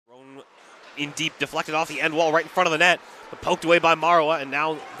in deep, deflected off the end wall right in front of the net, but poked away by Marwa, and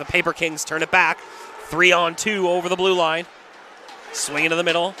now the Paper Kings turn it back. 3-on-2 over the blue line. Swing into the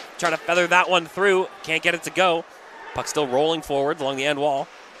middle, trying to feather that one through. Can't get it to go. Puck still rolling forward along the end wall.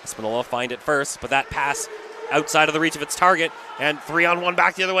 Espanola find it first, but that pass outside of the reach of its target. And 3-on-1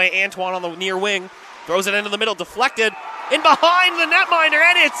 back the other way. Antoine on the near wing. Throws it into the middle, deflected. In behind the netminder,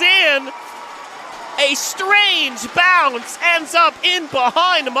 and it's in! A strange bounce ends up in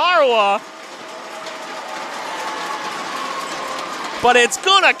behind Marwa. But it's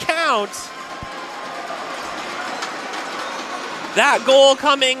gonna count. That goal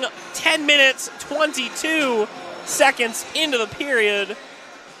coming 10 minutes, 22 seconds into the period.